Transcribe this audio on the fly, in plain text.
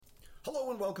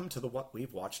Hello and welcome to the What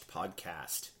We've Watched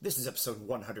podcast. This is episode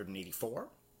 184.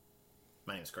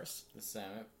 My name is Chris. This is Sam.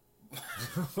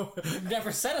 I've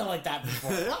never said it like that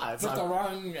before. Yeah, it's Put the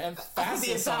wrong emphasis. I think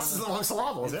the emphasis is the wrong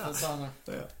syllables, yeah.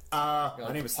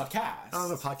 My name is... Podcast. On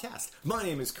the podcast. My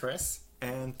name is Chris,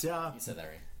 and... You said that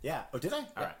right. Yeah. Oh, did I?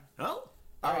 Alright. Oh.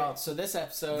 Alright, so this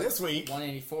episode... This week...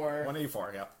 184.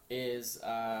 184, yep. Is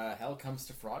Hell Comes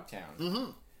to Frogtown.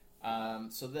 Mm-hmm.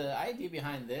 So the idea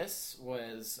behind this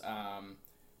was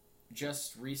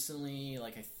just recently,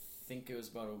 like I think it was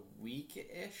about a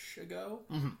week-ish ago.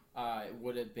 Mm-hmm. It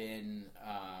would have been...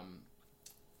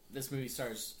 this movie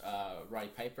stars Roddy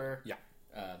Piper. Yeah.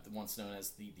 The once known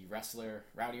as the wrestler,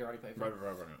 Rowdy Roddy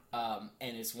Piper. Right.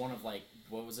 And it's one of, like,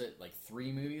 what was it? Like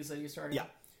 3 movies that he started? Yeah.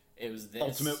 It was this...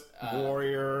 Ultimate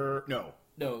Warrior... No,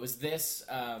 it was this...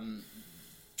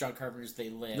 John Carpenter's They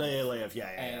Live. They Live, yeah.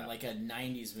 And, like, a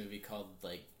 90s movie called,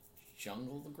 like,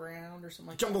 Jungle Ground or something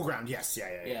like Jungle Ground, yes,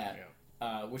 yeah.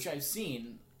 Which I've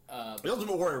seen... the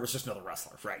Ultimate Warrior was just another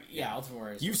wrestler, right? Yeah, Ultimate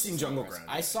Warrior. You've seen Jungle Ground.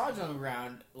 I saw Jungle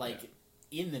Ground, like,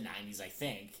 in the 90s, I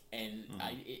think, and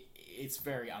it's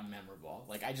very unmemorable.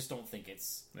 Like, I just don't think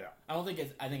it's... Yeah. I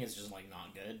think it's just, like,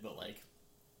 not good, but, like,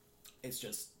 it's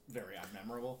just very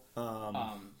unmemorable.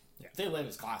 They Live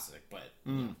is classic, but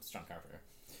it's John Carpenter.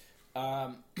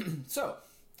 So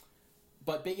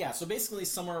basically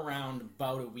somewhere around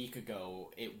about a week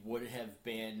ago, it would have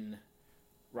been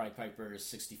Roddy Piper's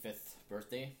 65th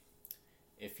birthday,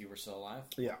 if he were still alive.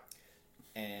 Yeah.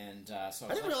 And so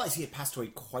I didn't realize he had passed away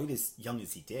quite as young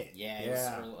as he did. Yeah, it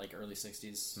was early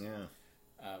 60s. Yeah.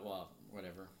 Well,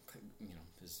 whatever. You know,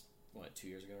 his 2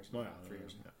 years ago or something? 3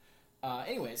 years ago. Yeah.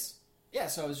 Anyways,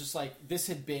 so I was just like, this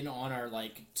had been on our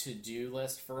like to-do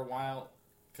list for a while.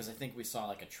 Because I think we saw,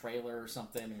 like, a trailer or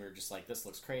something, and we were just like, this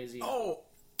looks crazy. Oh,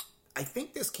 I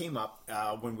think this came up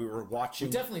when we were watching...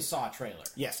 We definitely saw a trailer.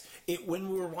 Yes. When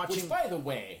we were watching... Which, by the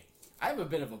way, I have a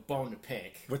bit of a bone to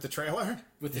pick. With the trailer?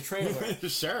 With the trailer.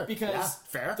 Sure. Because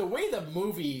fair. The way the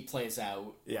movie plays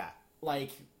out... Yeah.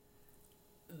 Like,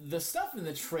 the stuff in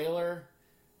the trailer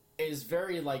is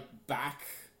very, like,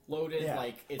 backloaded. Yeah.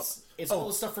 Like, it's all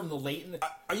the stuff from the late...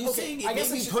 Are you saying it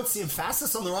maybe puts the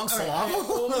emphasis on the wrong syllable? Right,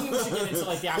 well, maybe we should get into,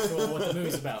 like, the actual what the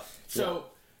movie's about. So,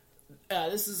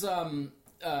 this is,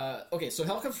 okay, so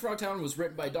Hell Comes to Frogtown was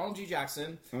written by Donald G.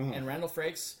 Jackson and Randall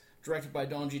Frakes, directed by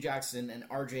Donald G. Jackson and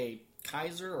R.J.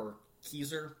 Kaiser, or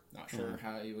Keyser, not sure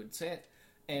how you would say it,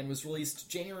 and was released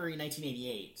January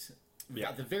 1988. Yeah.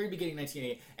 At the very beginning of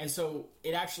 1988. And so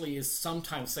it actually is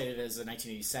sometimes cited as a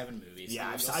 1987 movie.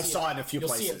 So I saw it in a few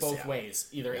places. You'll see it both ways,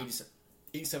 either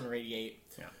 87 or 88.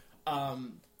 Yeah.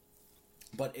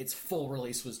 But its full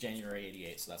release was January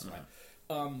 88, so that's why.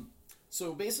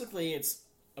 So basically, it's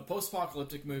a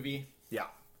post-apocalyptic movie. Yeah.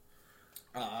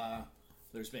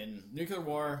 There's been nuclear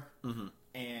war,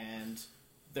 and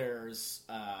there's...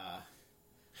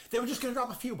 They were just going to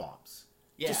drop a few bombs.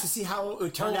 Yeah. Just to see how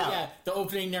it turned out. Yeah, the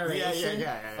opening narration.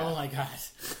 Yeah. Oh my god.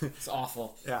 It's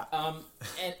awful. Yeah.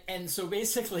 And so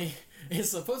basically,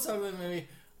 it's a post-apocalyptic movie,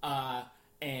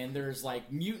 and there's,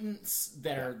 like, mutants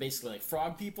that are basically, like,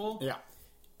 frog people. Yeah.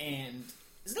 And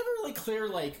it's never really clear,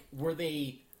 like, were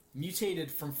they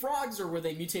mutated from frogs or were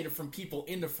they mutated from people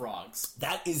into frogs?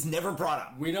 That is never brought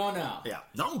up. We don't know. Yeah.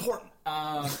 Not important.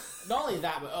 Not only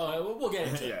that, but we'll get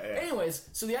into it. Anyways,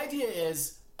 so the idea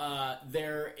is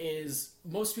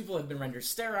most people have been rendered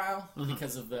sterile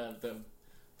because of the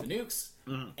nukes.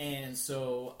 And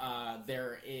so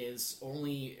there is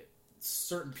only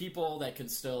certain people that can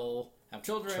still have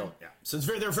children. Yeah. So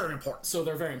they're very important. So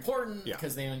they're very important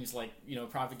because they only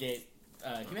propagate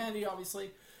humanity,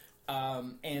 obviously.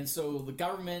 And so the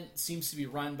government seems to be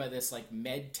run by this like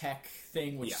med tech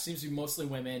thing, which seems to be mostly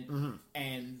women,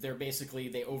 and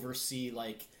they oversee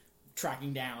like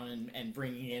tracking down and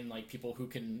bringing in like people who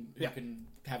can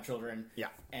have children,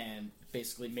 and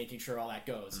basically making sure all that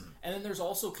goes. And then there's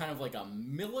also kind of like a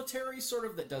military sort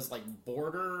of that does like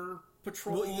border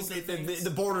patrols.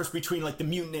 The borders between like the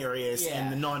mutant areas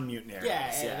and the non-mutant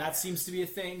areas. Yeah, that seems to be a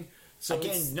thing. So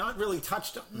again, not really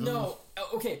touched on. No.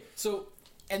 Okay, so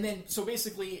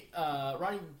basically,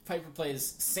 Roddy Piper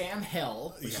plays Sam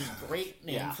Hill, which is a great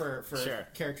name for a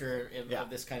character of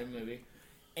this kind of movie.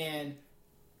 And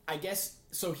I guess,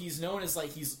 so he's known as, like,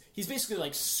 he's basically,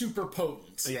 like, super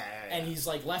potent. And he's,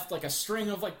 like, left, like, a string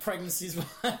of, like, pregnancies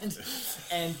behind.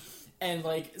 and,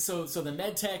 like, so the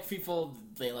med tech people,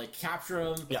 they, like, capture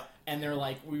him. And they're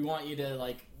like, we want you to,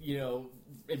 like,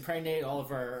 impregnate all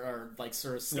of our like,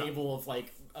 sort of stable of,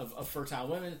 like, of fertile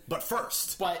women. But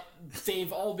first. But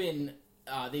they've all been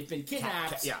they've been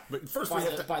kidnapped. But first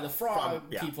by the frog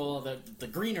people, the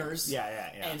greeners.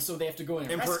 And so they have to go in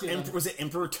and rescue them. Was it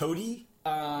Emperor Toady?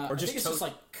 Or just I think it's just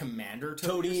like Commander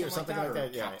Toady or something like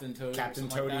that. Captain Toady. Captain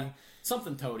Toady. Like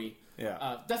something Toady.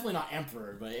 Yeah. Definitely not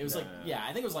Emperor, but it was I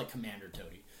think it was like Commander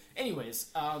Toady.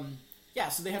 Anyways, so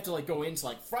they have to like go into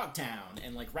like Frogtown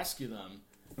and like rescue them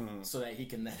so that he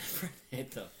can then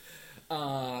hit them.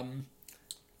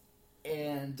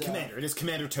 Commander. It is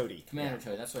Commander Toady. Commander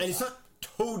Toady. That's what. And it's not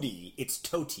Toady. It's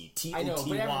Toti. T-O-T-Y. I know,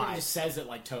 but everybody just says it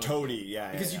like Toady. Toady.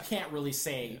 Because you can't really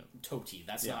say Toti.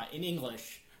 That's not in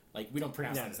English. Like, we don't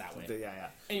pronounce things that way.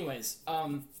 Anyways,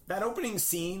 that opening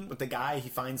scene with the guy, he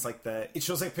finds, like, it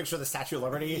shows, like, a picture of the Statue of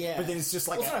Liberty, but then it's just,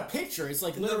 like... Well, it's not a picture. It's,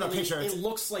 like, literally... It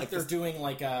looks like they're doing,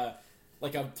 like a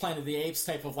Planet of the Apes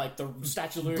type of, like, the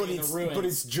Statue of Liberty in the ruins. But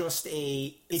it's just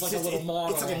a... It's like a little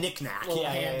model. It's like a knick-knack.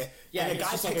 Yeah, and the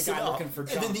guy picks it up, looking for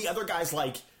junk. And then the other guy's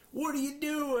like, what are you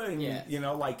doing? Yeah. You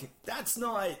know, like, that's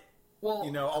not,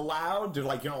 allowed. They're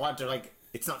like, you're not allowed to, like...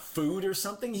 It's not food or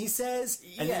something, he says.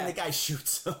 And then the guy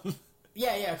shoots him.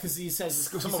 Yeah, because he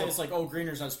says like, oh,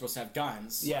 greeners aren't supposed to have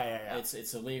guns. Yeah.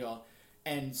 It's illegal.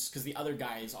 And because the other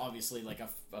guy is obviously like a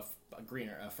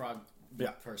greener, a frog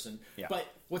person. Yeah. But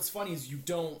what's funny is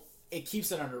it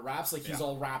keeps it under wraps. Like, he's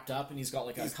all wrapped up and he's got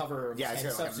like a cover of his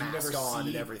head stuff, so you never see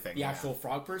and everything. The actual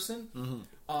frog person.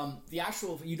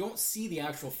 Mm-hmm. You don't see the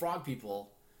actual frog people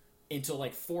until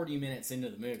like 40 minutes into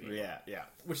the movie. Yeah.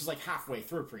 Which is like halfway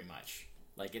through, pretty much.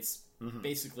 Like, it's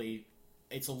basically,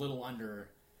 it's a little under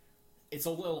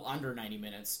 90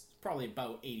 minutes, probably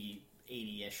about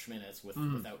 80-ish minutes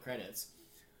without credits.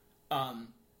 And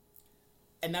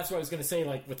that's what I was going to say,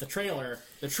 like, with the trailer,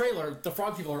 the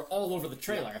frog people are all over the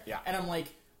trailer. Yeah. And I'm like,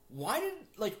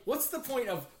 what's the point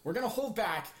of, we're going to hold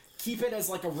back, keep it as,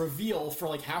 like, a reveal for,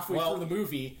 like, halfway through the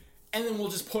movie, and then we'll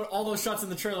just put all those shots in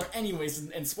the trailer anyways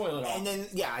and spoil it all. And then,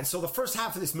 and so the first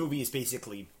half of this movie is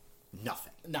basically...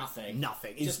 Nothing.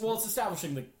 It's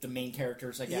establishing the main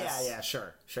characters, I guess. Yeah,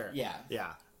 sure. Yeah.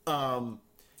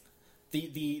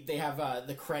 They have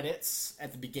the credits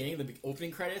at the beginning. The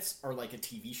opening credits are like a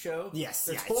TV show. Yes,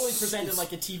 they're totally presented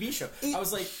like a TV show. I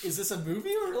was like, is this a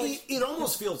movie or like? It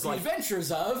almost feels like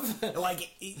Adventures of. Like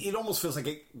it almost feels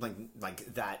like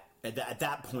that. At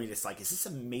that point, it's like, is this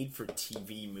a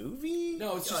made-for-TV movie?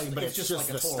 No, it's just, like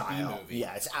a total style. B movie.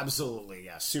 Yeah, it's absolutely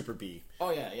super B.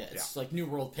 Oh yeah. It's like New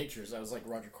World Pictures. That was like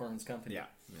Roger Corman's company. Yeah.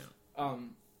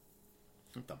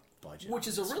 The budget, which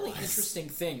is a really interesting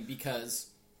thing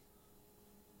because,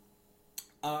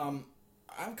 I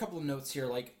have a couple of notes here.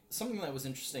 Like, something that was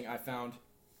interesting I found.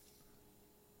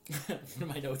 One of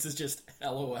my notes is just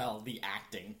LOL, the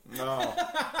acting. Oh.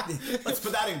 Let's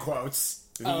put that in quotes.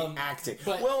 The acting.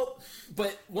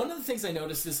 But one of the things I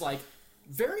noticed is, like,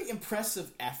 very impressive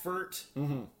effort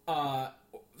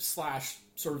slash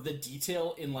sort of the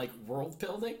detail in, like, world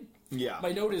building. Yeah.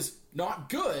 My note is not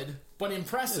good, but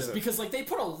impressive. Because, like, they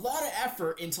put a lot of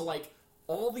effort into, like,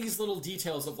 all these little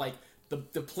details of, like,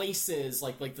 the places,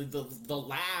 like the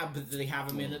lab that they have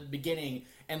them in at the beginning,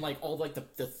 and like all like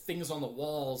the things on the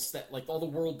walls that like all the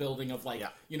world building of like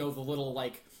the little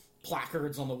like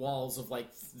placards on the walls of like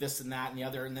this and that and the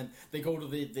other, and then they go to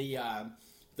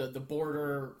the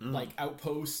border like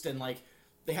outpost, and like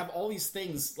they have all these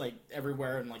things like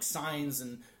everywhere, and like signs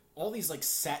and all these like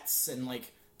sets and like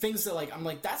things that like I'm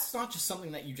like, that's not just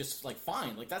something that you just like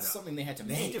find, like that's something they had to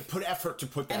make. They had to put effort to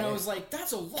put that and I was like,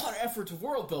 that's a lot of effort to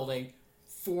world building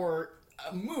for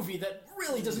a movie that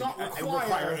really does not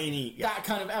require any that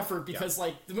kind of effort, because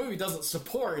like the movie doesn't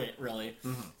support it really.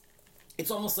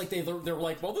 It's almost like they're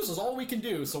like, well, this is all we can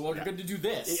do, so we're going to do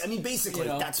this. I mean, basically,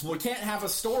 that's what... We can't have a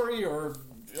story or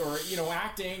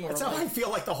acting. Or that's how I feel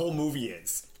like the whole movie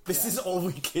is. This is all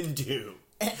we can do.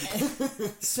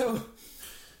 So,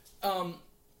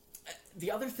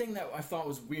 the other thing that I thought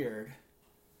was weird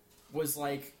was,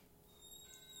 like,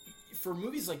 for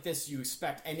movies like this, you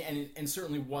expect, and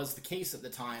certainly was the case at the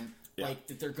time, like,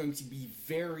 that they're going to be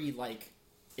very, like,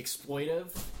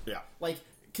 exploitive. Yeah. Like,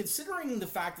 considering the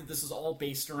fact that this is all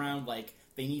based around, like,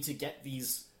 they need to get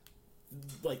these,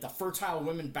 like, the fertile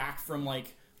women back from,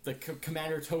 like, the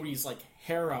Commander Toady's, like,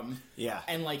 harem. Yeah.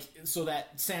 And, like, so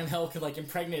that Sam Hill could, like,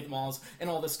 impregnate them all and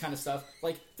all this kind of stuff.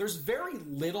 Like, there's very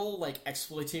little, like,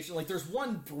 exploitation. Like, there's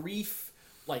one brief,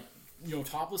 like,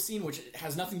 topless scene, which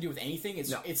has nothing to do with anything.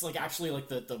 It's like, actually, like,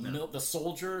 the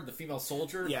soldier, the female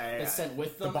soldier that's sent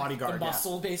with them. The bodyguard, the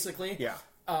muscle, basically. Yeah.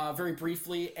 Very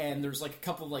briefly, and there's like a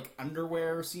couple of like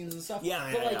underwear scenes and stuff.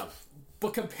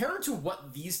 But compared to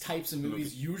what these types of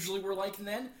movies usually were like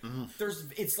then,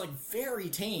 it's like very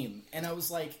tame, and I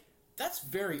was like, that's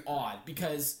very odd,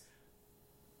 because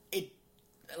it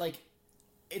like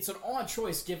it's an odd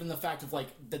choice given the fact of like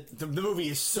the movie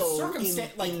is so in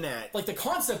that, like the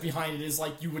concept behind it is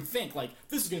like you would think like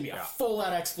this is going to be a full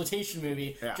out exploitation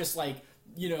movie, just like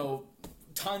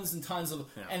tons and tons of,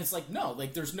 and it's like no,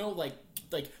 like there's no like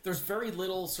there's very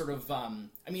little sort of I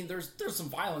mean there's some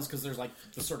violence because there's like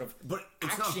the sort of but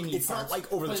it's not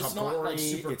like over the top, it's not gory, like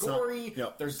super gory.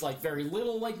 Yep. There's like very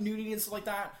little like nudity and stuff like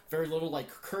that, very little like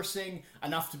cursing,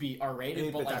 enough to be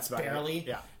R-rated, but like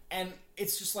barely. And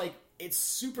it's just like it's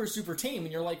super super tame,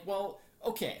 and you're like, well,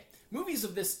 okay, movies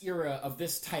of this era of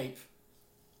this type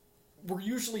were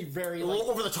usually very like,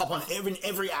 over the top on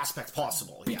every aspect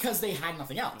possible because they had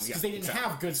nothing else, because they didn't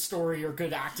have good story or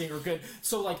good acting or good,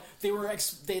 so like they were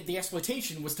the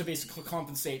exploitation was to basically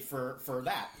compensate for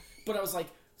that. But I was like,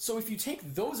 so if you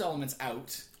take those elements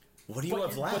out, what do you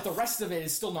have left? But the rest of it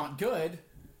is still not good.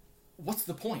 What's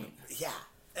the point?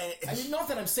 I mean, not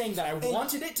that I'm saying that I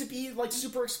wanted it to be like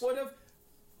super exploitive,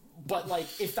 but like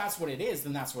if that's what it is,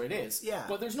 then that's what it is.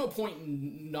 But there's no point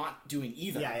in not doing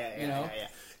either. You know?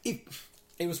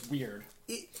 It was weird.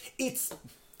 It's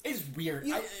weird.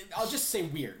 I'll just say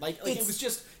weird. Like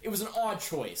it was an odd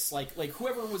choice. Like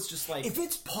whoever was just like, if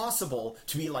it's possible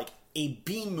to be like a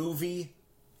B movie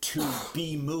to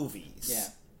B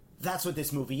movies, that's what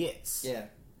this movie is.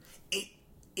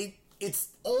 It's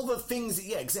all the things.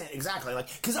 Exactly. Like,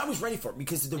 because I was ready for it,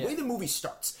 because the way the movie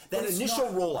starts, that initial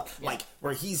roll up, like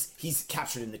where he's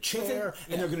captured in the chair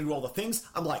and they're going to do all the things.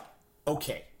 I'm like,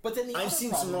 okay. But then I've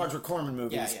seen some Roger Corman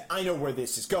movies. I know where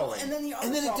this is going. And then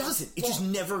it doesn't. It just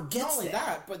never gets not only there.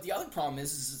 That, but the other problem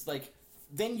is like,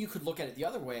 then you could look at it the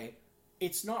other way.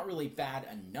 It's not really bad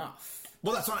enough.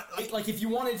 Well, that's not like if you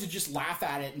wanted to just laugh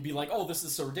at it and be like, "Oh, this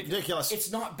is so ridiculous."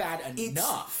 It's not bad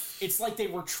enough. It's like they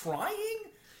were trying,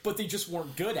 but they just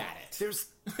weren't good at it. There's,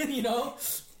 you know,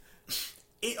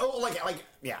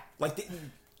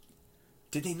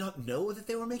 did they not know that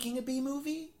they were making a B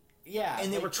movie? Yeah,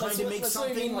 and they were trying to make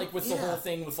something. What I mean, like with the whole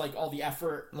thing, with like all the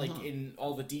effort, like in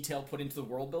all the detail put into the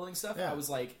world building stuff. I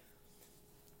was like,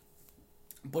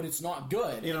 but it's not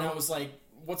good. And I was like,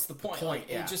 what's the point?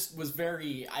 It just was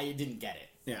very. I didn't get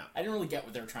it. I didn't really get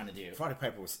what they were trying to do. Roddy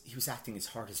Piper was acting as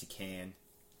hard as he can.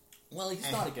 Well,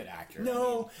 he's not a good actor.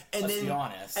 No, let's be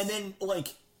honest. And then like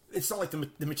it's not like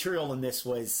the material in this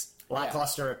was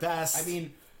lackluster at best. I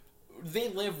mean, They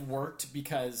Live worked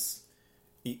because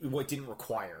what didn't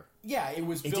require. Yeah, it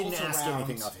was. It built didn't ask around,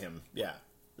 anything of him. Yeah,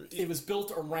 it was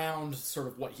built around sort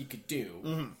of what he could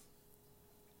do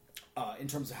in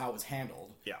terms of how it was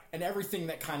handled. Yeah, and everything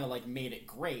that kind of like made it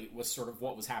great was sort of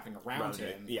what was happening around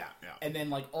him. Yeah. And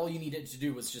then like all you needed to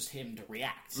do was just him to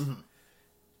react,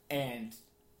 and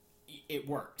it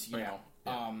worked. You know,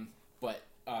 but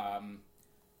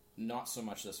not so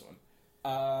much this one.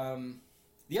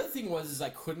 The other thing was I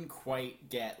couldn't quite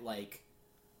get like,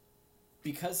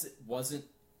 because it wasn't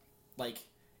like,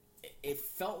 it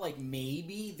felt like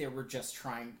maybe they were just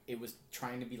trying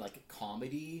to be like a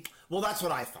comedy. Well, that's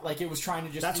what I thought. Like it was trying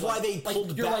to just. That's why they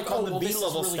pulled back on the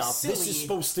B-level stuff. Silly. This is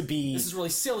supposed to be. This is really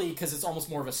silly because it's almost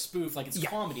more of a spoof. Like it's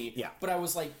comedy. Yeah. But I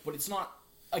was like, but it's not.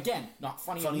 Again, not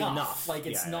funny enough. Like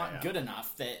it's not good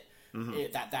enough that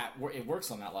it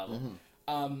works on that level.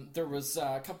 There was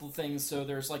a couple of things. So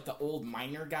there's like the old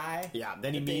miner guy. Yeah.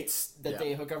 Then he meets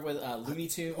they hook up with Looney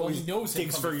Tunes. Well, he knows him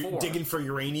from before. Digging for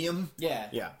uranium.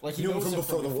 Yeah. Like he knew him from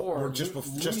before the war, or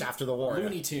just after the war.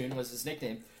 Looney Tune was his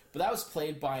nickname, but that was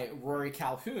played by Rory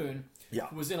Calhoun.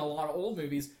 Who was in a lot of old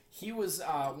movies. He was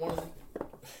one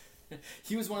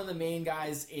of the main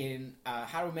guys in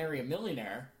How to Marry a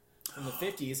Millionaire. In the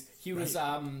 50s, he was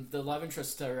the love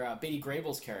interest to Betty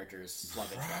Grable's character's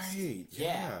love interest. Right.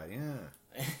 Yeah.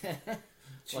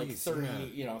 Like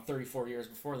 34 years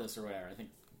before this or whatever. I think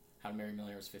How to Marry a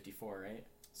Millionaire was 54, right?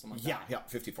 Something like that. Yeah,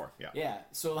 54. Yeah.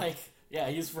 So like,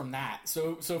 he's from that.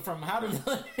 So from How to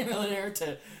Marry a Millionaire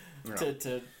to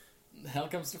Hell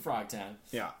Comes to Frogtown.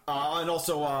 Yeah. And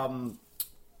also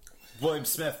William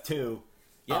Smith too.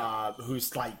 Yeah.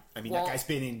 Who's like, I mean, that guy's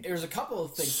been in. There's a couple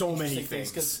of things. So many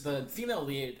things. Because the female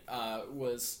lead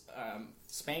was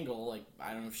Spangle. Like,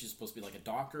 I don't know if she's supposed to be like a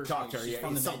doctor. She's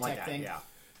from the something like that. thing. Yeah.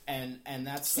 And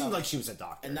that's seemed like she was a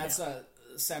doctor. And that's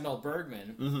Sandal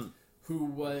Bergman, who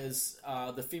was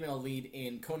the female lead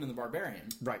in Conan the Barbarian,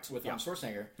 right? With Arnold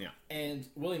Schwarzenegger. Yeah. And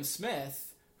William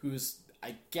Smith, who's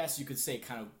I guess you could say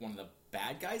kind of one of the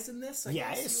bad guys in this. I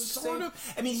guess sort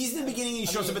of. I mean, he's in the beginning. He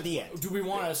shows up at the end. Do we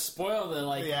want to spoil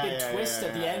the big twist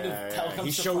at the end of Hell Comes to Frogtown?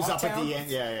 He shows up at the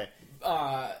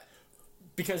end.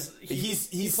 Because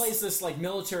he plays this like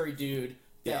military dude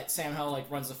that Sam Hell like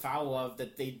runs afoul of.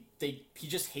 That he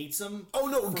just hates him. Oh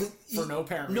no, for no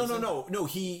apparent reason. No.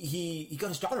 He got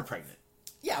his daughter pregnant.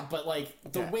 Yeah, but like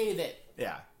the way that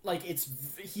Yeah. Like,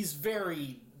 he's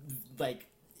very, like,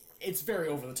 it's very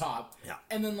over the top. Yeah.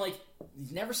 And then, like,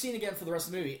 he's never seen again for the rest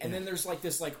of the movie. And then there's, like,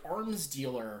 this, like, arms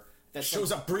dealer that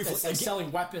shows up briefly. That's, like,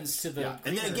 selling weapons to the Greeners.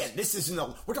 And then again, this is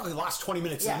we're talking the last 20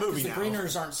 minutes of the movie now. the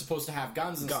Greeners aren't supposed to have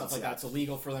guns and stuff like that. It's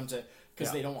illegal for them to,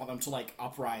 because they don't want them to, like,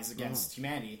 uprise against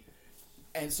humanity.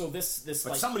 And so this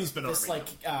like somebody's been this like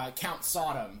Count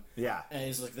Sodom,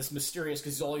 is like this mysterious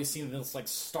because he's always seen this like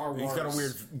Star Wars. He's got a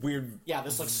weird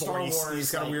this like voice. Star Wars. He's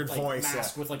got a weird voice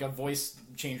mask with like a voice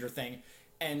changer thing,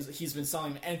 and he's been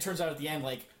selling. And it turns out at the end,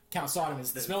 like Count Sodom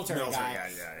is this military guy,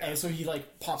 and so he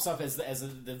like pops up as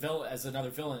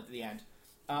another villain at the end.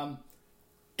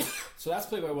 So that's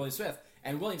played by William Smith,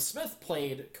 and William Smith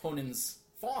played Conan's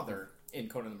father in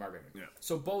Conan the Barbarian. Yeah.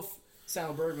 So both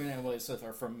Sandahl Bergman and William Smith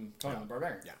are from Conan the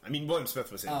Barbarian. Yeah, I mean, William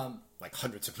Smith was in like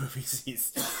hundreds of movies.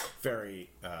 He's very...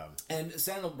 and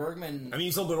Sandahl Bergman... I mean,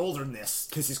 he's a little bit older than this,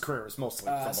 because his career was mostly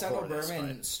from Sandahl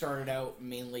Bergman started out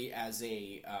mainly as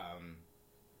a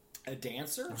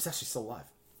dancer. He's actually still alive.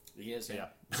 He is, yeah.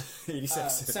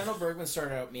 86. Sandahl Bergman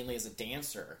started out mainly as a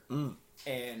dancer.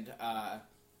 And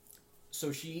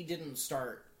so she didn't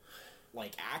start...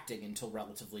 like acting until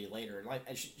relatively later in life,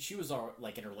 and she was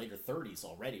like in her later 30s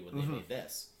already when they made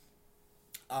this.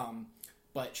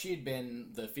 But she had been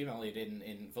the female lead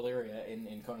in Valyria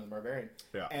in Conan the Barbarian,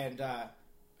 and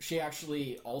she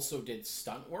actually also did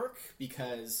stunt work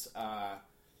because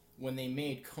when they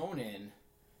made Conan,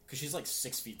 because she's like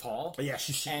 6 feet tall,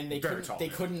 and they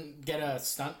couldn't get a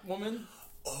stunt woman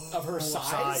of her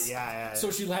size,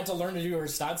 so she had to learn to do her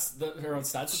stunts, her own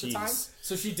stunts at the time.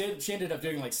 So she ended up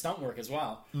doing like stunt work as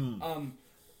well.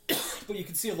 But you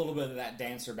can see a little bit of that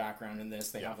dancer background in this.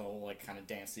 They have a little like kind of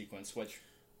dance sequence, which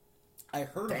I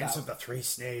heard about. Dance with the Three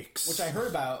Snakes, which I heard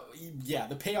about. Yeah,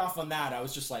 the payoff on that, I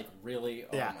was just like, really?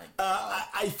 Oh my god!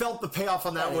 I felt the payoff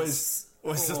on that was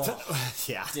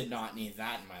did not need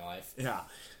that in my life. Yeah,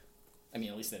 I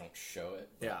mean, at least they don't show it.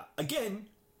 Yeah, again,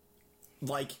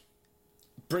 like.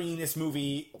 Bringing this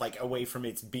movie like away from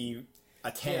its B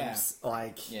attempts,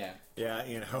 you know,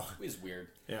 it was weird.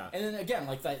 Yeah, and then again,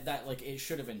 like that like it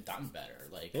should have been done better.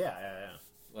 Like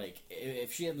like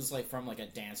if she was like from like a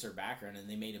dancer background and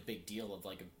they made a big deal of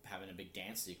like having a big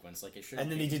dance sequence, like it should. And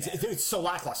then it's so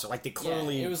lackluster. Like they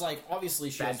clearly it was like obviously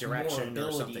she has more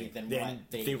ability than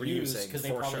what they were using because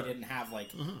they probably didn't have like.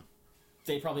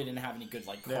 They probably didn't have any good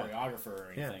like choreographer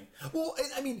or anything. Well,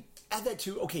 I mean, add that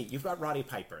to okay, you've got Roddy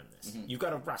Piper in this. You've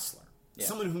got a wrestler,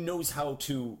 someone who knows how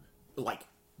to like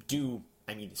do.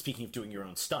 I mean, speaking of doing your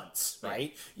own stunts,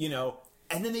 right? You know,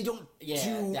 and then they don't do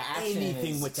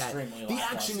anything with that. The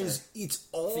action is it's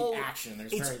all the action.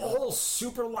 It's all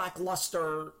super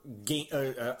lackluster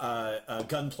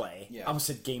gunplay. I almost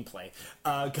said gameplay.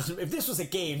 If this was a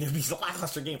game, there'd be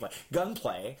lackluster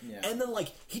gunplay, and then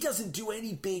like he doesn't do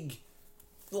any big.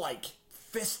 Like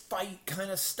fist fight kind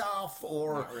of stuff,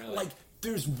 or like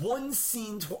there's one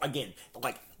scene again,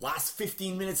 like last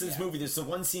 15 minutes of this movie. There's the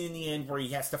one scene in the end where he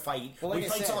has to fight. Well, he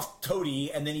fights off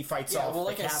Toady, and then he fights off. Well,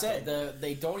 like I said,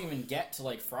 they don't even get to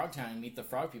like Frogtown and meet the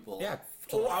frog people. Yeah,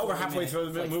 we're halfway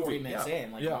through the movie. 40 minutes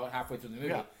in, like about halfway through the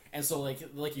movie, and so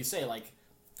like you say, like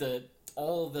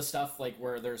all of the stuff like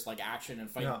where there's like action and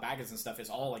fighting baggage and stuff is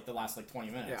all like the last like 20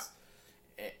 minutes.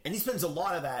 And he spends a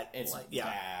lot of that. It's like,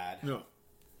 bad. No.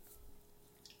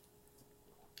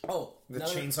 Oh, the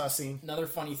chainsaw scene. Another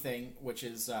funny thing, which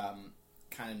is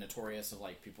kind of notorious of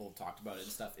like people have talked about it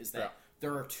and stuff, is that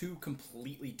there are two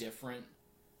completely different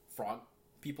frog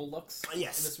people looks in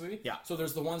this movie. Yeah. So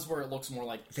there's the ones where it looks more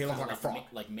like they look like a frog,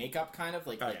 like makeup kind of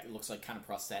like it looks like kind of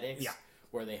prosthetics. Yeah.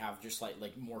 Where they have just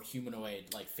like more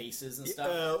humanoid like faces and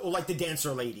stuff. Like the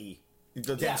dancer lady.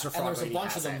 The dancer frog and there's lady a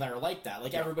bunch of them that are like that.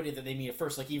 Like everybody that they meet at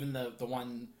first, like even the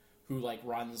one who like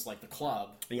runs like the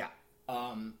club. Yeah.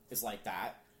 Is like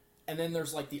that. And then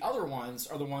there's like the other ones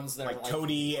are the ones that like are like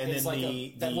Toady, and then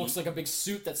like that looks like a big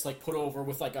suit that's like put over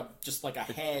with like a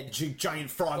head, giant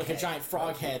frog, a giant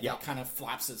frog head that kind of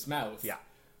flaps its mouth. Yeah.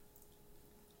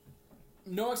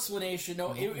 No explanation.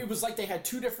 No, it was like they had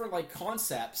two different like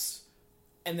concepts,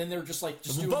 and then they're just like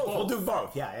do both. We'll do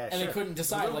both. Yeah, and they couldn't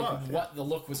decide what the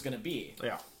look was going to be.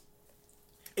 Yeah.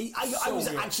 I was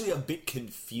actually a bit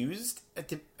confused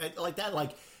at like that.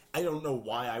 Like I don't know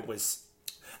why I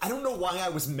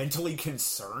was mentally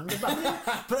concerned about it,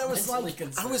 but I was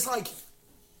like,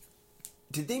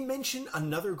 did they mention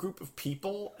another group of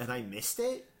people and I missed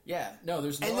it? Yeah, no,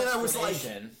 there's no and then I was like,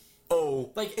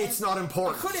 oh, like it's not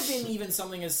important. It could have been even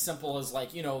something as simple as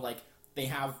like, you know, like they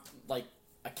have like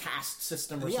a caste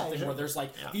system or something where there's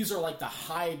like these are like the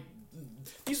high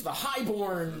these are the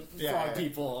highborn frog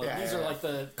people. These are like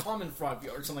the common frog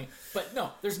people or something. But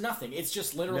no, there's nothing. It's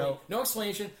just literally no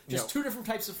explanation. Just two different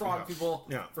types of frog people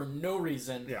for no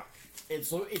reason. Yeah.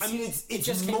 It's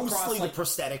just mostly the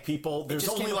prosthetic people. There's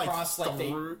only I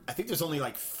think there's only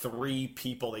like 3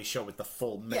 people they show with the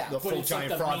full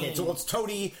giant frog head. So it's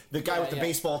Toady, the guy with the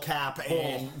baseball cap,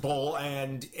 and Bull,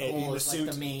 and in the suit.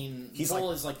 Like the main.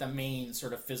 Bull is like the main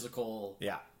sort of physical.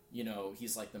 Yeah. You know,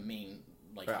 he's like the main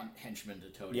henchman to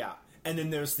Toady. Yeah. And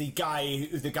then there's the guy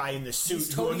in the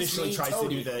suit who initially tries to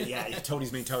do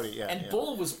Toady's main Toady. Yeah, and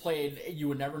Bull was played. You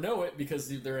would never know it because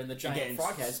they're in the giant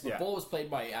frog heads. But Bull was played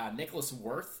by Nicholas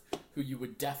Worth, who you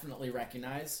would definitely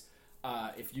recognize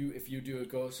if you do a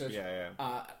Go search.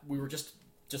 We were just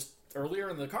earlier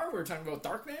in the car. We were talking about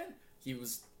Darkman. He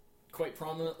was quite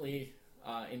prominently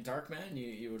in Darkman.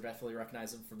 You would definitely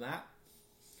recognize him from that.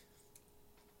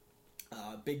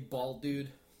 Big bald dude.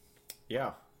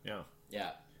 Yeah.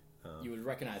 You would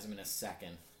recognize him in a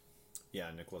second. Yeah,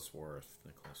 Nicholas Worth.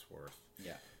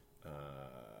 Yeah.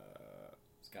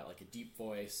 He's got like a deep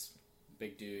voice,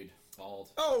 big dude,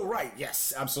 bald. Oh, right.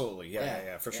 Yes, absolutely.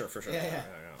 Yeah, for sure.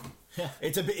 Yeah.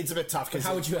 It's a bit tough because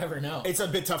how would you ever know? It's a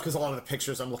bit tough because a lot of the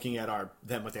pictures I'm looking at are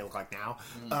them what they look like now.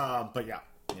 But yeah.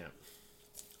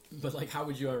 But like, how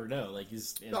would you ever know? Like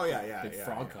he's in a big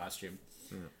frog costume.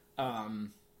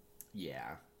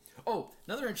 Yeah. Oh,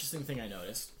 another interesting thing I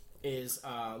noticed is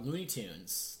Looney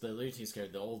Tunes, the Looney Tunes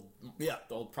character, the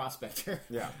old prospector,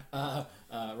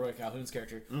 Roy Calhoun's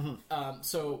character.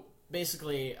 So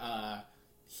basically,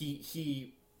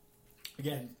 he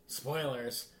again,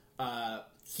 spoilers.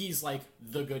 He's like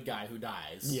the good guy who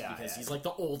dies because he's like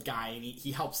the old guy and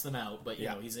he helps them out, but you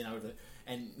know he's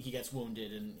and he gets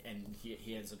wounded and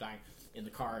he ends up dying in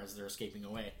the car as they're escaping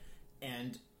away,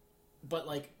 but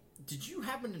like. Did you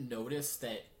happen to notice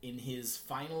that in his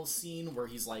final scene where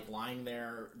he's like lying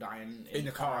there dying in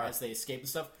the car as they escape and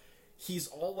stuff, he's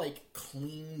all like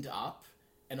cleaned up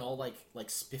and all like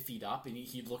spiffied up and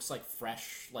he looks like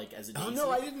fresh like as a daisy. Oh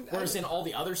no, I didn't. Whereas in all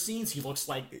the other scenes he looks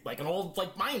like an old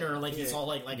like miner, like he's all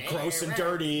like gross and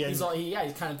dirty. And he's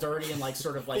kind of dirty and like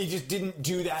sort of like he just didn't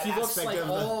do that. He looks like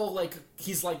all like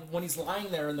he's like when he's lying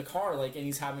there in the car like and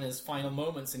he's having his final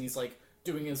moments and he's like.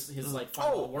 Doing his like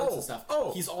final words and stuff.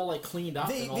 He's all like cleaned up.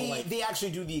 They actually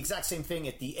do the exact same thing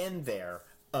at the end there,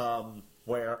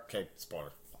 where spoiler.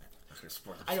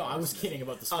 I know. I was kidding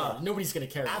about the spoiler. Nobody's gonna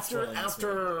care.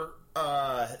 After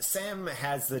Sam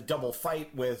has the double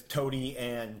fight with Toady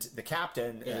and the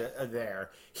captain there,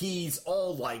 he's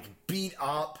all like beat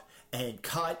up and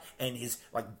cut, and his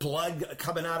like blood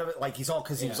coming out of it, like he's all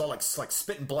because he was all like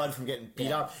spitting blood from getting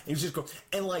beat up. And he was just go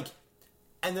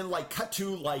and then cut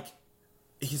to like.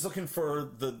 He's looking for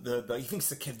the he thinks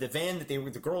the van that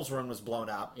the girls were in was blown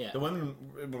up. Yeah. The women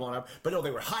were blown up. But no,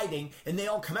 they were hiding, and they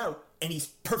all come out, and he's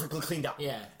perfectly cleaned up.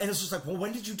 Yeah. And it's just like, well,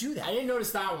 when did you do that? I didn't notice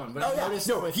that one, but I noticed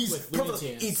with Looney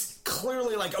Tunes. It's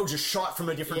clearly like, just shot from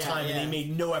a different time, and they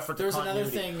made no effort to continuity.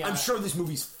 There's another thing... I'm sure this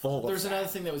movie's full of There's another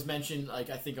thing that was mentioned,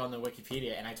 like, I think on the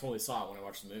Wikipedia, and I totally saw it when I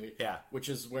watched the movie. Yeah. Which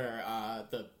is where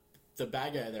the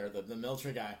bad guy there, the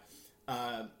military guy...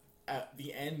 at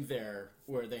the end there,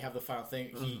 where they have the final thing,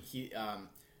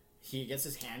 he gets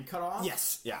his hand cut off.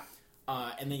 Yes, yeah.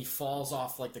 And then he falls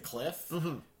off like the cliff.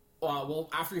 Well,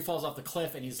 after he falls off the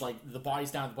cliff and he's like the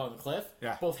body's down at the bottom of the cliff,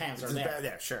 both hands are there.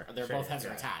 Yeah, sure. Both hands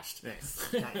are attached.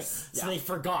 Nice. So they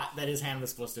forgot that his hand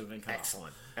was supposed to have been cut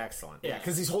off. Excellent. Yeah,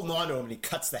 because he's holding on to him and he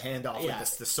cuts the hand off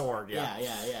with the sword. Yeah.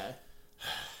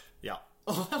 Yeah.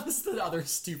 Oh, that was the other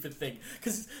stupid thing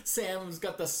because Sam's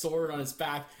got the sword on his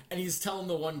back, and he's telling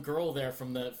the one girl there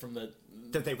from the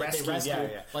that they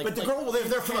rescued. Like, but the girl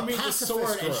they're from a pacifist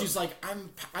sword, and she's like,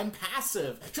 I'm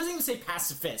passive. She doesn't even say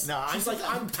pacifist. No, she's like,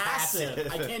 I'm passive.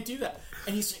 I can't do that.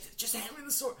 And he's like, just hand me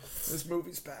the sword. This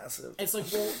movie's passive. It's like,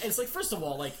 well, first of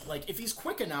all, like if he's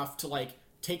quick enough to like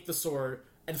take the sword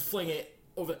and fling it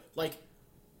over, like.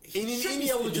 He should be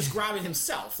able to just grab it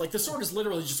himself. Like, the sword is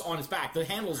literally just on his back. The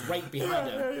handle's right behind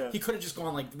him. He could have just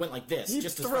went like this. He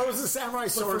just throws the samurai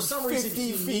sword. But for some reason,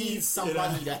 he needs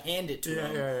somebody to hand it to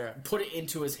him. Put it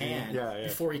into his hand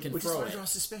before he can throw it. Which is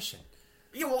suspicion.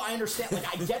 Yeah, well, I understand.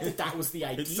 Like, I get that was the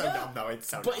idea. It's so dumb, though. It's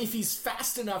so dumb. But if he's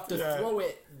fast enough to throw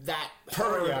it that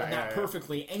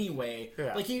perfectly anyway,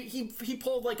 like, he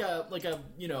pulled like a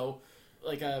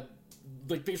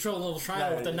Big Trouble in Little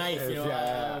China with the knife,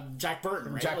 Jack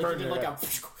Burton, right? Jack Burton,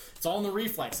 it's all in the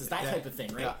reflexes, that type of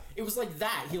thing, right? Yeah. It was like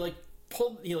that. He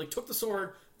took the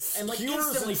sword and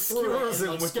instantly threw it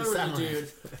and skewered the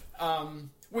dude.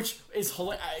 which is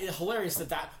hilarious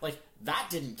that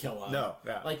didn't kill him. No,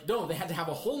 yeah. No, they had to have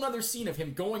a whole nother scene of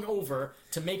him going over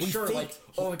to make sure, I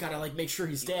gotta make sure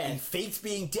he's dead. He fakes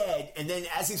being dead, and then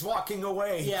as he's walking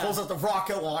away, he pulls out the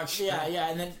rocket launcher. Yeah,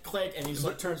 and then click, and he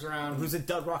turns around. Who's a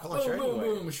dud rocket launcher boom, anyway?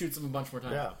 Boom, boom, shoots him a bunch more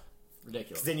times. Yeah.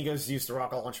 Ridiculous. Then he goes to use the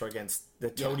rocket launcher against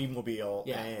the Toadie-mobile,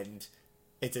 and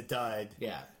it's a dud.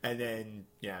 Yeah. And then,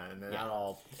 that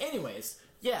all... Anyways,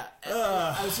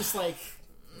 I was just like,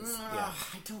 I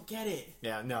don't get it.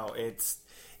 Yeah, no, it's...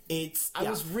 I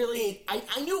was really...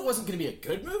 I knew it wasn't going to be a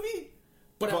good movie,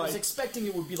 but I was expecting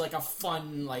it would be like a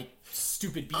fun,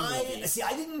 stupid B-movie. See,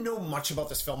 I didn't know much about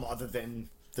this film other than...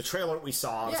 The trailer we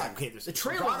saw, I was like, okay, there's the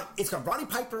trailer. It's got Roddy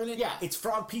Piper in it. Yeah, it's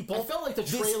frog people. I felt like the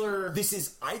trailer. This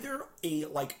is either a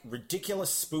ridiculous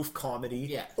spoof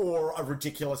comedy, or a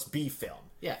ridiculous B film.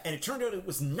 Yeah, and it turned out it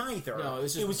was neither. No, it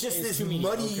was just this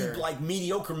muddy,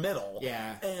 mediocre middle.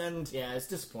 Yeah, and it's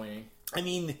disappointing. I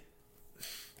mean,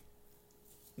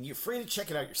 you're free to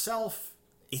check it out yourself.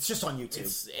 It's just on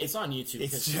YouTube. It's on YouTube.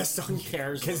 It's just on who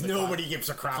cares because nobody gives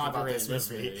a crap about this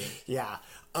movie. Yeah.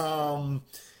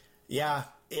 Yeah.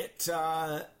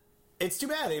 It's too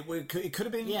bad. It could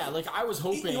have been. Yeah, I was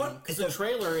hoping because the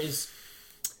trailer is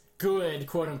good,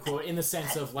 quote unquote, in the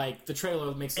sense of the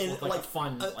trailer makes it look like a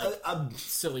fun,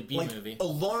 silly B movie.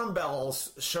 Alarm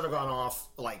bells should have gone off.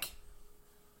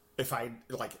 If I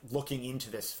looking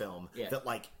into this film,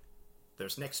 that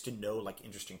there's next to no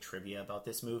interesting trivia about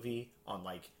this movie on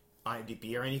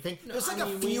IMDb or anything. There's a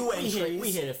few entries. We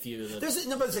hit a few.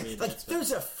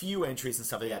 There's a few entries and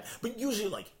stuff like that. But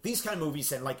usually, these kind of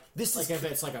movies and this is if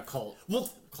it's a cult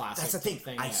classic. That's the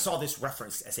thing. I saw this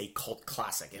referenced as a cult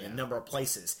classic in a number of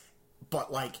places, but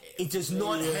it does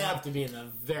not have to be in a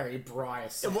very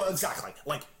broad sense. Well, exactly.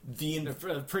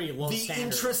 The pretty low. The standard.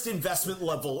 interest investment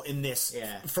level in this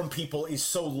from people is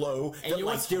so low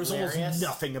that there's almost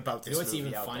nothing about this. You know what's movie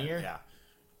even funnier? Yeah.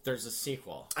 There's a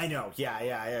sequel. I know,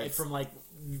 yeah. From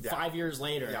 5 years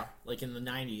later, in the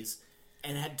 90s,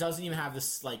 and it doesn't even have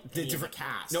this the different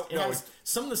cast. No, it has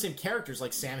some of the same characters.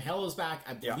 Sam Hell is back.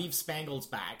 I believe Spangled's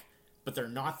back, but they're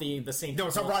not the same. No, people.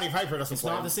 it's not Roddy Piper. It's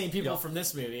not the same people from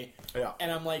this movie. Yeah,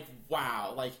 and I'm like,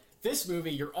 wow, this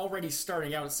movie, you're already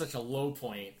starting out at such a low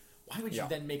point. Why would you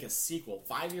then make a sequel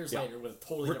 5 years later with a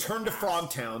totally Return to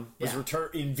Frogtown was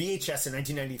returned in VHS in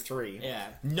 1993. Yeah.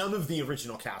 None of the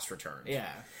original cast returned. Yeah.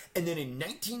 And then in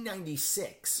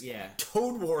 1996,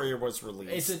 Toad Warrior was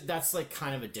released. That's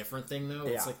kind of a different thing though.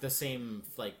 It's the same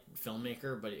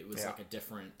filmmaker, but it was a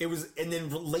different. It was, and then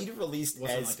later released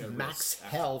as Max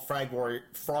Hell Frog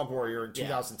Warrior in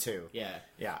 2002.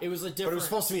 Yeah. It was a different. But it was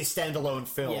supposed to be a standalone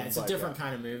film. Yeah, it's a different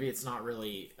kind of movie. It's not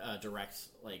really direct.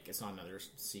 It's not another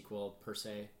sequel per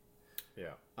se.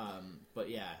 Yeah. But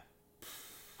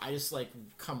I just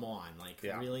come on,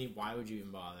 really, why would you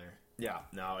even bother? Yeah,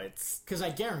 no, it's because I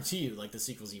guarantee you, the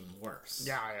sequel's even worse.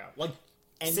 Yeah.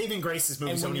 And Saving Grace's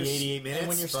movie's only 88 minutes. And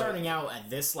when you're starting out at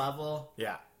this level,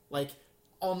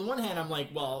 on the one hand, I'm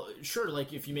well, sure,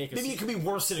 if you make maybe it could be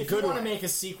worse in a good way. If you want to make a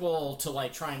sequel to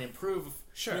try and improve,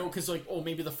 sure, because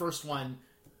maybe the first one,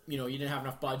 you didn't have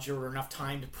enough budget or enough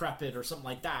time to prep it or something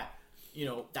like that.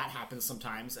 That happens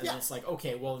sometimes, and then it's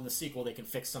okay, well, in the sequel they can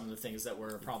fix some of the things that were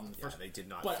a problem in the first. They did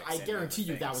not. But I guarantee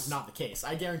you that was not the case.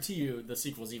 I guarantee you the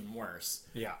sequel's even worse.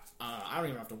 Yeah. I don't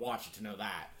even have to watch it to know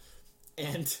that.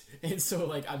 And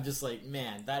so I'm just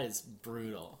man, that is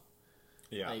brutal.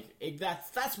 Yeah.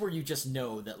 That's where you just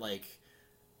know that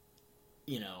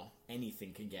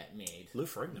anything can get made. Lou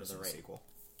Ferrigno's in the sequel.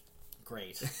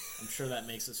 Great. I'm sure that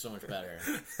makes it so much better.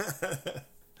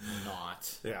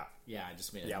 Not. Yeah, I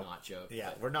just made a not joke.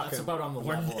 Yeah, we're not. That's about on the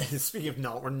level. Speaking of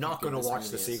not, we're not going to watch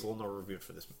the sequel nor review it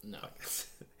for this. No.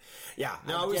 Yeah,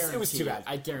 no, it was too bad.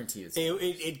 I guarantee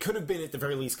it could have been at the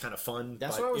very least kind of fun.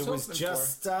 That's what I was hoping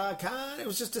for. It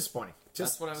was just disappointing.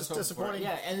 That's what I was hoping for.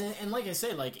 Yeah, and like I say,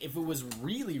 if it was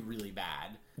really, really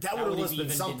bad, that would have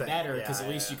even been better because at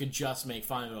least you could just make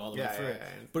fun of it all the way through. Yeah.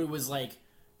 But it was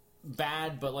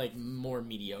bad, but more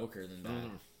mediocre than bad.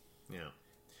 Yeah.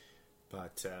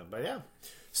 But yeah,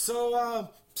 so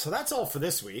that's all for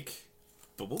this week.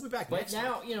 But we'll be back next week.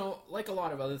 But now, like a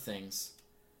lot of other things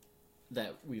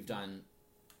that we've done,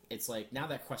 it's now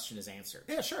that question is answered.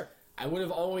 Yeah, sure. I would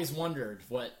have always wondered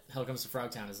what Hell Comes to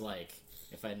Frogtown is like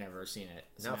if I'd never seen it.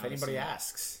 So now if anybody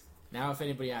asks. Now, if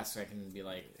anybody asks, I can be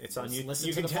it's on YouTube.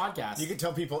 Listen to the podcast. You can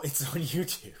tell people it's on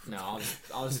YouTube. No,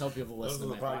 I'll just tell people to listen to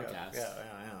my podcast.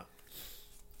 Yeah.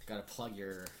 Gotta plug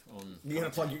your own. You gotta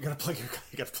plug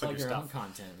your own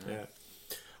content. Man. Yeah.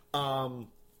 All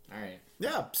right.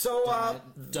 Yeah. So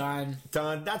done.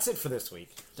 That's it for this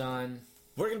week. Done.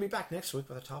 We're gonna be back next week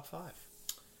with a top 5.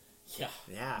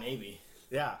 Yeah. Maybe.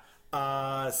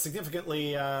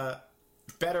 Significantly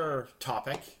better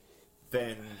topic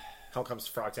than Hell Comes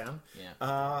to Frogtown.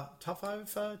 Yeah. Top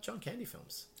 5 John Candy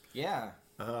films. Yeah.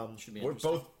 Should be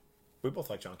we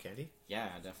both like John Candy. Yeah,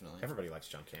 definitely. Everybody likes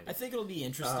John Candy. I think it'll be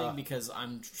interesting because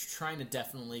I'm trying to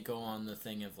definitely go on the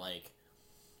thing of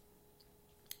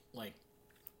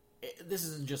this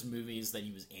isn't just movies that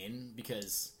he was in,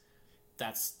 because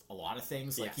that's a lot of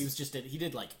things. Like he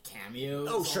did like cameos.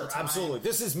 Oh, sure, absolutely.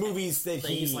 This is movies that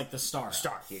he's like the star.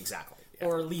 Exactly. Yeah.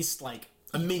 Or at least like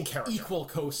a main character, equal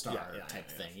co-star type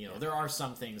thing. You know, there are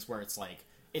some things where it's like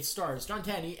it stars John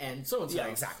Candy and so and so. Yeah,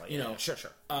 exactly. You know, sure.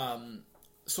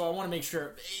 So I want to make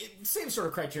sure same sort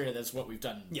of criteria as what we've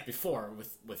done before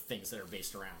with things that are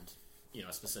based around, you know,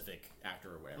 a specific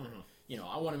actor or whatever. Mm-hmm. You know,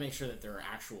 I want to make sure that there are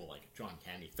actual like John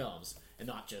Candy films and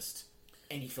not just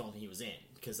any film he was in,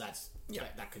 because that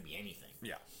could be anything.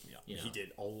 Yeah. You know? He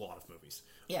did a lot of movies.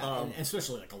 Yeah, and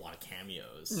especially like a lot of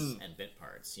cameos and bit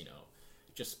parts. You know,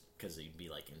 just because he'd be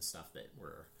like in stuff that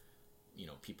were, you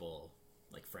know, people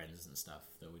like friends and stuff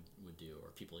that would do, or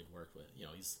people he'd worked with. You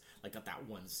know, he's like got that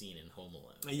one scene in Home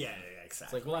Alone. Yeah, exactly.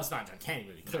 It's like, well, that's not a John Candy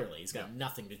movie. Clearly, he's got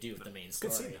nothing to do with the main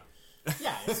story. Good scene,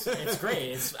 yeah, it's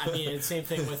great. It's the same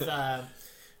thing with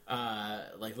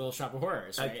like Little Shop of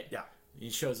Horrors, right? Yeah, he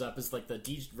shows up as like the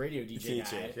radio DJ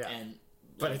guy, and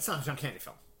but it's not a John Candy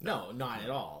film. No, not at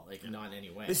all. Like not in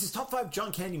any way. This is top 5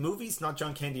 John Candy movies, not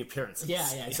John Candy appearances. Yeah,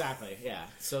 exactly. Yeah,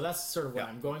 so that's sort of what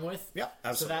I'm going with. Yeah,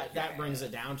 absolutely. So that brings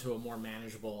it down to a more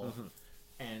manageable,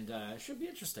 and should be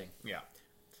interesting. Yeah.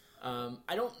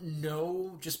 I don't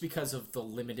know, just because of the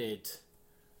limited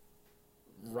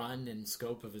run and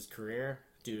scope of his career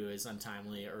due to his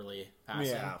untimely early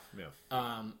passing.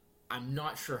 Yeah. I'm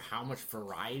not sure how much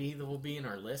variety there will be in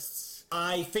our lists.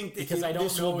 I think because I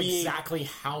don't know exactly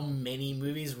how many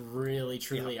movies really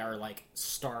truly are like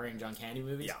starring John Candy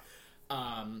movies.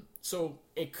 Yeah. So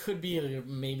it could be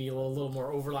maybe a little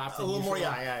more overlap than usual.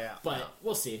 Yeah. But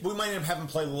we'll see. We might end up having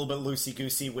played a little bit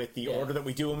loosey-goosey with the order that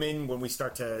we do them in when we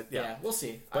start to... Yeah, we'll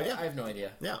see. But I have no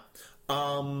idea. Yeah.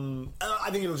 I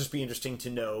think it'll just be interesting to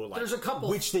know, like, there's a couple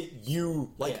which that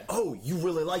you like. Yeah. Oh, you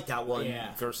really like that one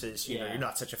versus you know you're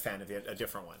not such a fan of a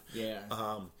different one. Yeah.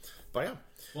 But yeah.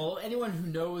 Well, anyone who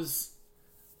knows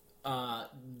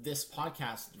this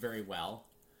podcast very well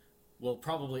will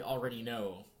probably already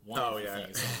know one of the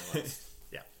things on the list.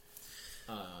 Yeah.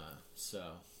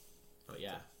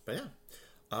 But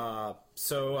yeah.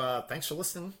 So thanks for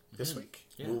listening this week.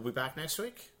 Yeah. We'll be back next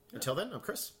week. Yeah. Until then, I'm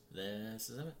Chris. This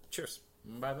is it. Cheers.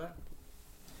 Bye bye.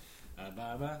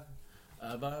 Bye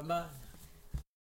bye. Bye bye.